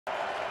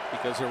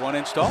Because they're 1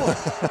 inch taller.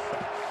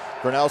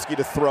 Gronowski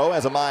to throw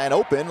as a man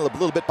open, a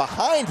little bit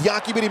behind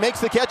Yankee, but he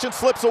makes the catch and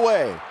slips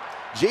away.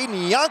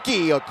 Jaden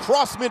Yankee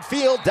across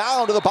midfield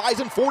down to the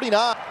Bison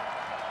 49.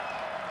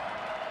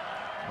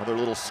 Another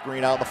little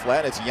screen out in the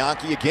flat. It's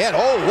Yankee again.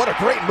 Oh, what a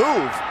great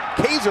move.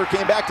 Kaiser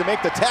came back to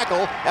make the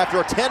tackle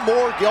after 10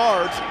 more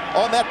yards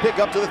on that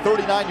pickup to the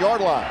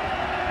 39-yard line.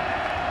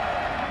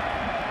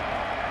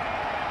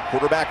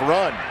 Quarterback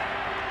run.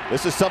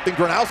 This is something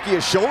Gronowski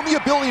has shown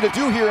the ability to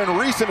do here in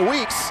recent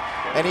weeks,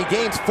 and he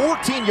gains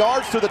 14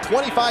 yards to the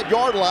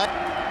 25-yard line.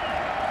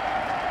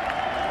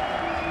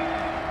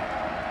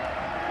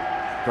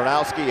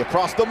 Gronowski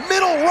across the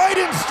middle, right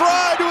in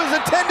stride to his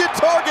intended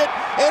target,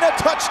 and a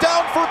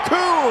touchdown for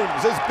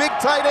Coons, his big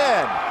tight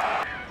end.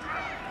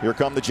 Here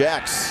come the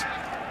Jacks.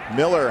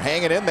 Miller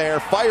hanging in there,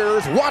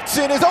 fires.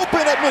 Watson is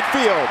open at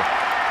midfield.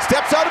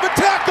 Steps out of a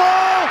tackle,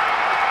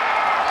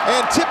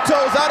 and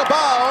tiptoes out of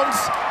bounds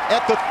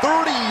at the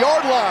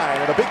 30-yard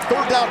line, and a big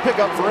third down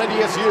pickup for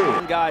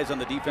NDSU. Guys on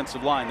the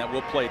defensive line that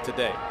will play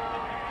today.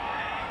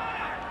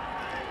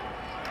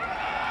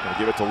 Gonna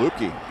give it to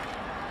Lupke.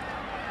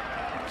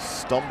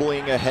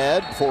 Stumbling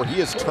ahead before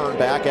he is turned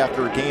back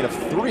after a gain of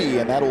 3,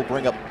 and that'll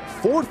bring up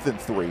 4th and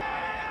 3.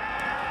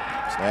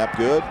 Snap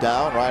good,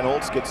 down,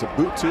 Reinholz gets a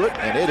boot to it,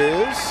 and it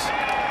is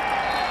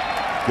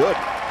good.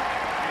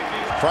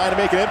 Trying to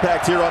make an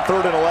impact here on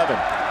 3rd and 11.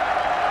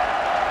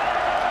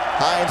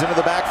 Hines into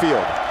the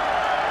backfield.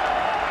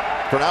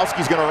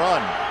 Gronowski's gonna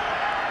run.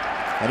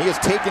 And he is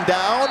taken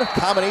down,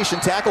 combination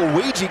tackle,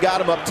 Wagee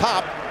got him up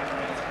top.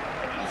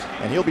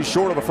 And he'll be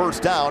short of a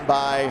first down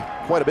by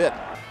quite a bit.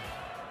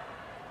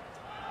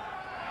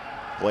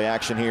 Play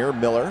action here,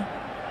 Miller.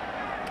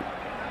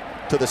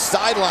 To the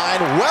sideline,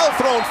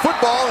 well-thrown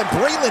football, and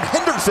Braylon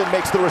Henderson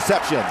makes the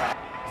reception.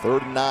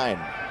 3rd and 9.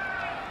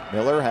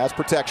 Miller has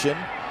protection.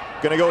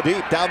 Gonna go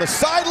deep, down the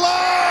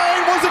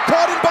sideline! Was it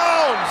caught in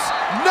bounds?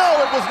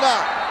 No, it was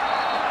not.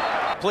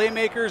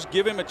 Playmakers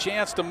give him a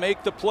chance to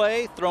make the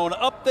play. Thrown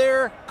up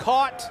there,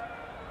 caught.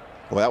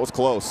 Well, that was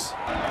close.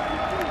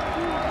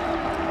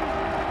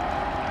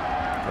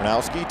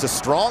 Gronowski to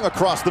Strong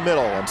across the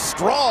middle, and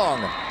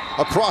Strong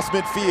across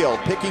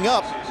midfield, picking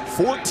up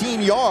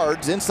 14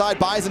 yards inside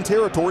Bison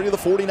territory to the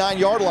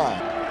 49-yard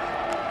line.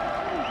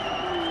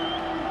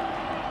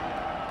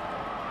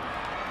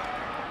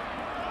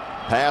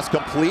 Pass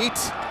complete.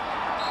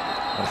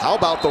 And how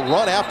about the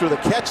run after the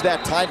catch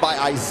that time by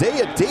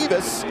Isaiah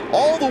Davis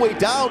all the way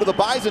down to the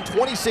Bison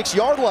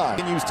 26-yard line.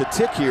 Continues to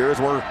tick here as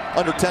we're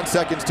under 10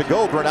 seconds to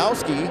go.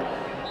 Gronowski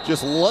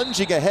just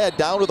lunging ahead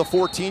down to the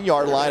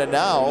 14-yard line, and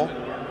now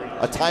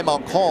a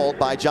timeout called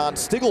by John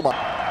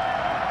Stiegelmeier.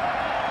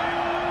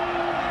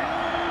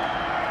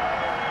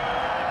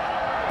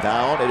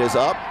 Down, it is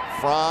up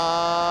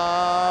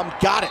from,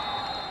 got it.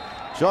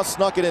 Just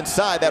snuck it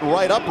inside that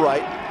right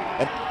upright.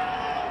 And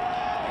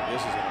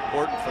this is an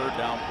important 3rd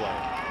down play.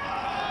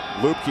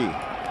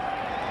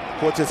 Lupke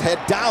puts his head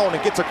down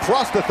and gets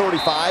across the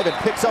 35 and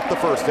picks up the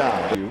first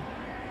down.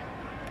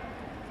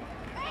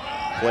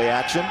 Play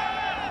action,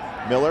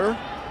 Miller.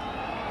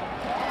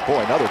 Boy,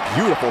 another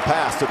beautiful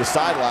pass to the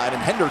sideline,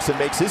 and Henderson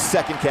makes his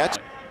 2nd catch.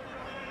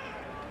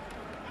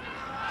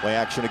 Play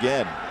action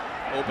again.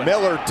 Open.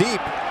 Miller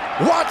deep.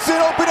 Watson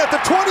open at the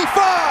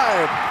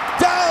 25,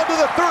 down to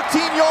the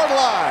 13-yard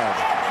line.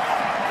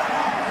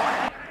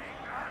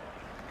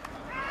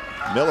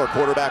 Miller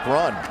quarterback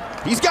run.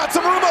 He's got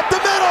some room up the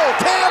middle.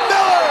 Cam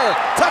Miller,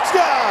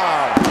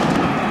 touchdown.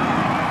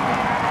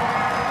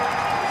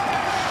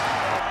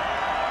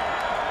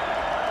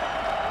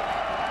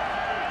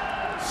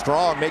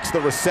 Strong makes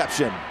the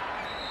reception.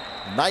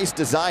 Nice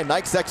design,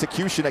 nice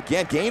execution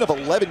again. Gain of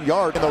 11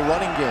 yards in the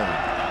running game.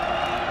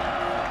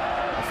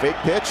 A fake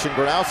pitch, and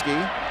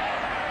Gronowski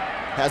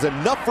has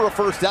enough for a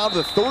first down to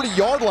the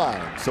 30-yard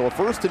line. So a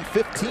 1st and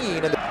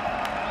 15. And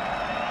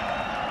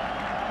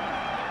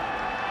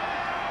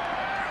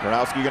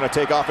Gronowski gonna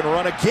take off and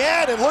run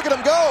again, and look at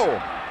him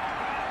go.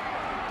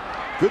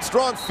 Good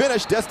strong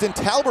finish. Destin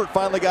Talbert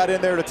finally got in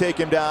there to take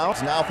him down.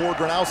 It's now for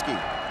Gronowski.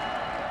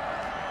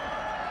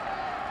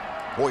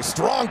 Boy,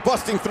 Strong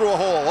busting through a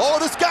hole. Oh,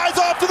 this guy's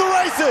off to the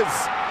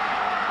races.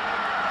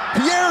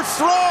 Pierre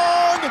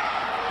Strong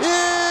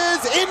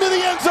is into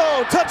the end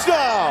zone.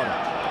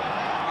 Touchdown.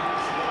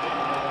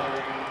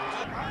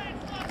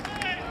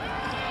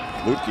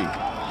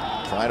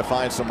 Lupke trying to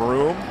find some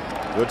room.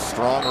 Good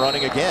strong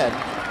running again.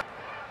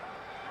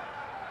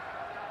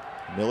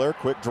 Miller,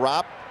 quick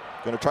drop.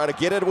 Going to try to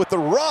get it with the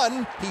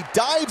run. He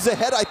dives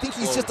ahead. I think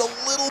he's just a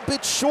little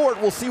bit short.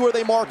 We'll see where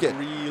they mark it.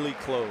 Really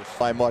close.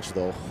 By much,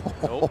 though.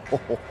 Nope.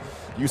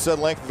 You said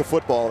length of the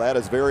football. That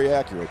is very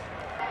accurate.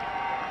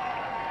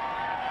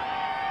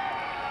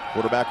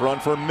 Quarterback run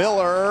for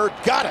Miller.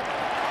 Got it.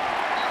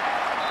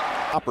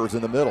 Hoppers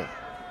in the middle.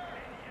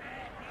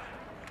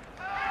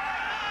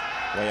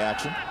 Play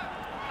action.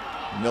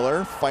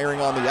 Miller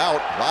firing on the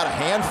out. A lot of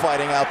hand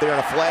fighting out there, and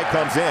a flag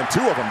comes in.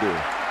 2 of them do.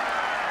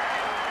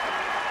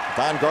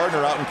 Don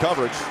Gardner out in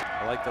coverage.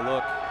 I like the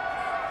look.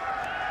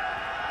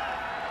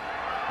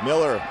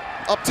 Miller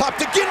Up top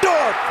to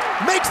Gindorf.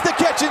 Makes the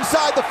catch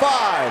inside the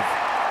 5.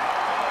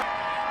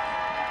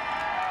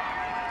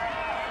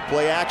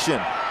 Play action.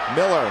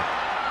 Miller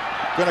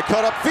gonna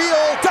cut up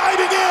field.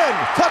 Diving in.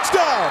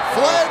 Touchdown.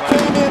 Flag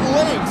came in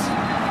late.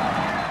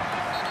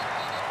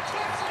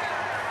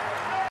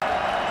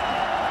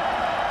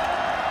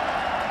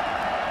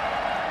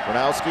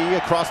 Gronowski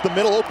across the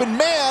middle. Open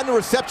man.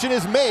 Reception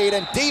is made.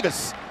 And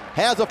Davis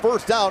has a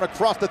first down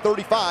across the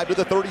 35 to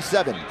the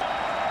 37.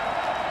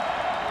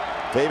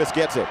 Davis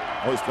gets it.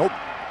 Nope.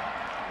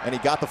 And he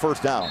got the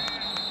first down.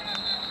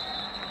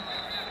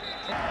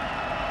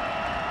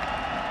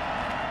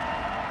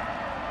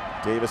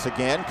 Davis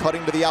again,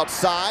 cutting to the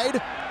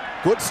outside.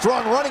 Good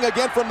strong running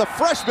again from the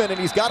freshman, and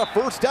he's got a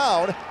first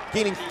down,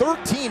 gaining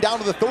 13 down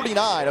to the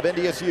 39 of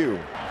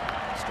NDSU.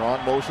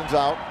 Strong motions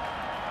out.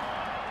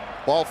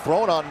 Ball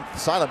thrown on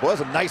silent. Boy, that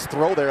was a nice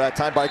throw there that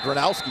time by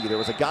Gronowski. There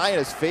was a guy in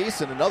his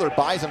face and another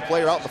Bison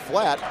player out in the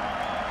flat.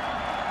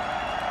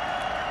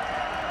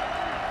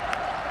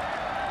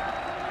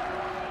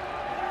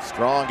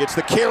 Strong gets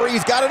the carry.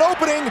 He's got an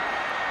opening.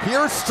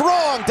 Here's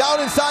Strong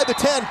down inside the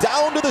 10,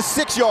 down to the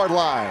 6-yard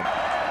line.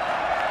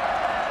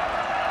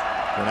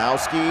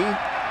 Gronowski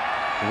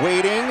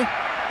waiting.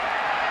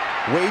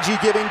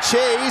 Wagey giving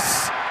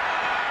chase.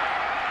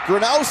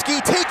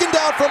 Gronowski taken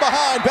down from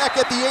behind, back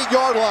at the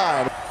 8-yard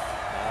line.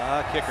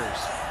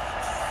 Kickers.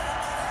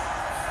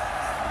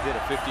 He did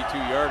a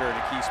 52-yarder in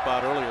a key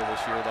spot earlier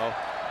this year, though.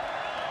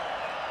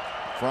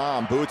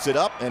 Fromm boots it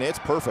up, and it's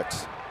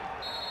perfect.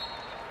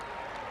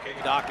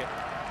 Docket.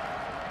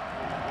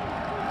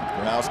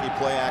 Gronowski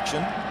play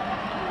action.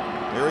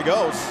 Here he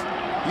goes.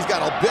 He's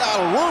got a bit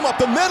of room up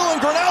the middle, and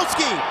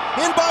Gronowski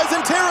in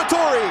Bison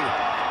territory.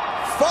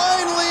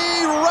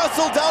 Finally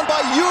wrestled down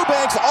by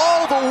Eubanks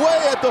all the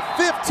way at the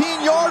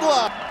 15-yard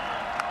line.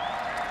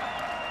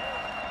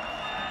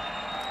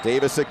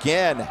 Davis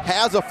again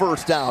has a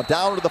first down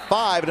to the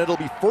 5, and it'll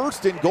be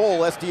first and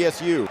goal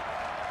SDSU.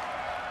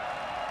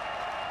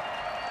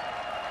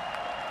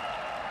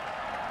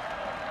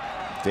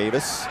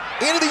 Davis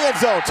into the end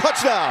zone,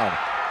 touchdown.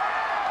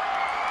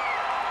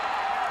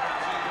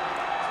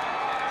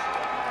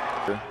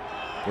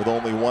 With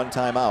only one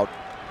timeout.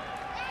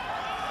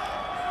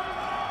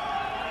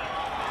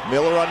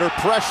 Miller under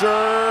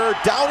pressure,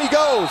 down he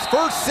goes.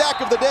 First sack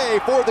of the day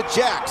for the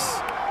Jacks.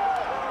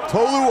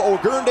 Tolu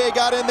Ogurnde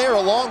got in there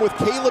along with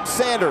Caleb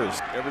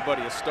Sanders.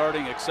 Everybody is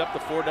starting except the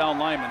 4-down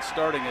lineman,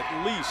 starting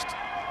at least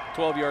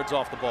 12 yards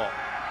off the ball.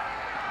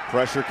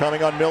 Pressure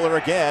coming on Miller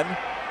again.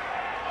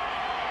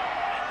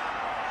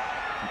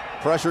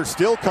 Pressure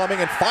still coming,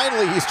 and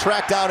finally he's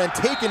tracked down and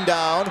taken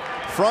down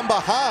from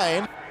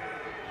behind.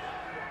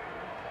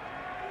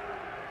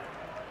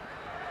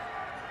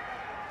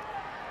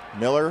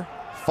 Miller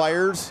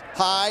fires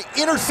high,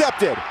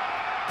 intercepted.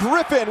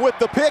 Griffin with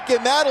the pick,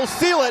 and that'll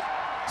seal it.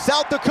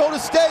 South Dakota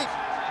State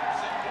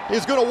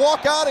is going to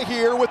walk out of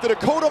here with the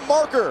Dakota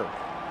marker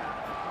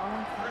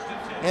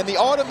and the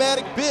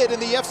automatic bid in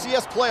the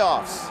FCS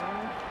playoffs.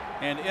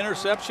 And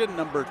interception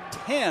number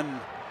 10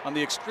 on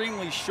the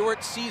extremely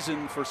short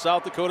season for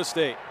South Dakota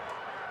State.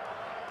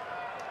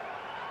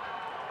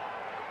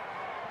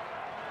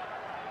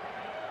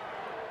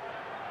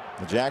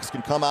 The Jacks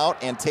can come out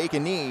and take a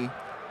knee.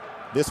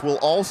 This will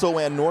also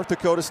end North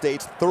Dakota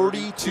State's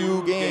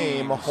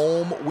 32-game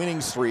home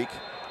winning streak.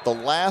 The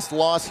last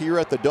loss here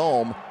at the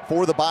Dome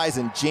for the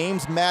Bison,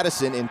 James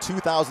Madison in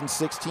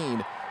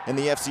 2016 in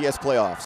the FCS playoffs.